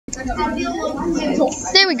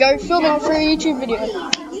There we go, filming for a YouTube video.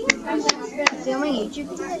 Filming YouTube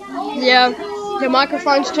video? Yeah, the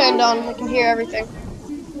microphone's turned on, I can hear everything.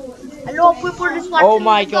 Hello, people just watching. Oh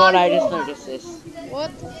my god, I just noticed this.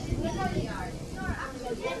 What?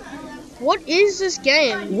 What is this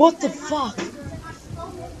game? What the fuck?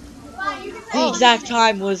 The exact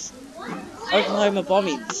time was Oklahoma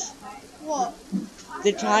bombings. What?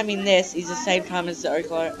 The time in this is the same time as the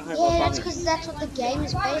Oklahoma Yeah, that's bombings. because that's what the game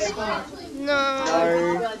is based on. No.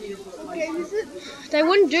 No. They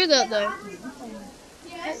wouldn't do that though.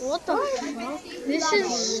 What the fuck? This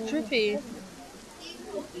is trippy.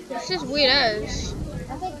 This is weird as.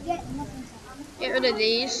 Get rid of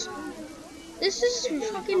these. This is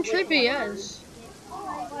fucking trippy as.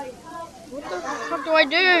 What the fuck do I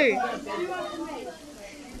do?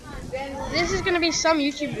 This is gonna be some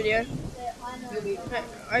YouTube video. Okay,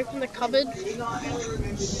 open the cupboard. I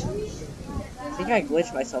think I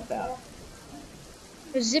glitched myself out.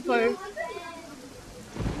 A Zippo.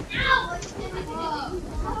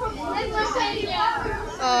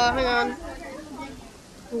 Hang on.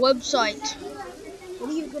 Website. What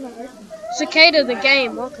are you gonna open? Cicada The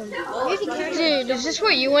Game, welcome. Dude, is this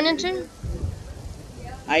what you went into?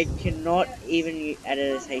 I cannot even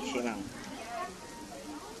edit as HTML.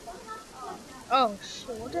 Oh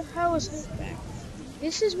shit, what the hell is this?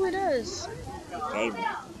 This is what it is. Game.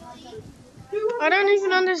 I don't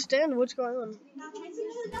even understand what's going on.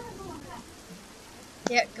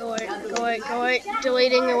 Yeah, go away.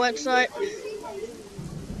 Deleting the website.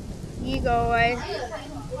 You go away.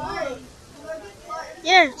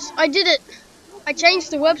 Yes, I did it. I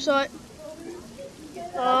changed the website.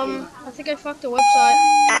 I think I fucked the website.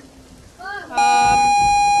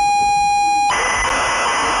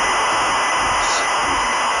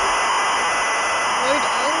 Load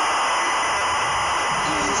in.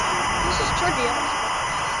 This is trivial.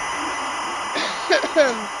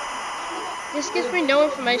 This gives me no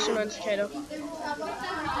information on Cicada.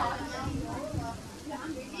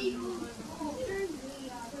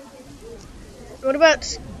 What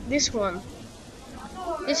about this one?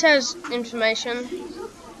 This has information.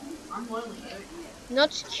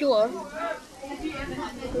 Not secure.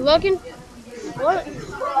 Login. What?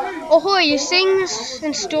 Oh, you're seeing this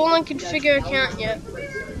install and configure account yet?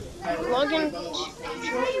 Login.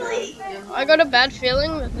 I got a bad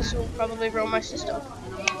feeling that this will probably ruin my system.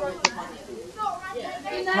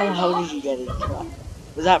 How the hell did you get into that?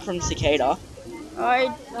 Was that from Cicada?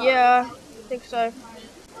 Yeah, I think so.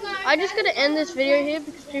 I just gotta end this video here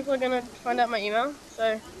because people are gonna find out my email.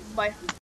 So, bye.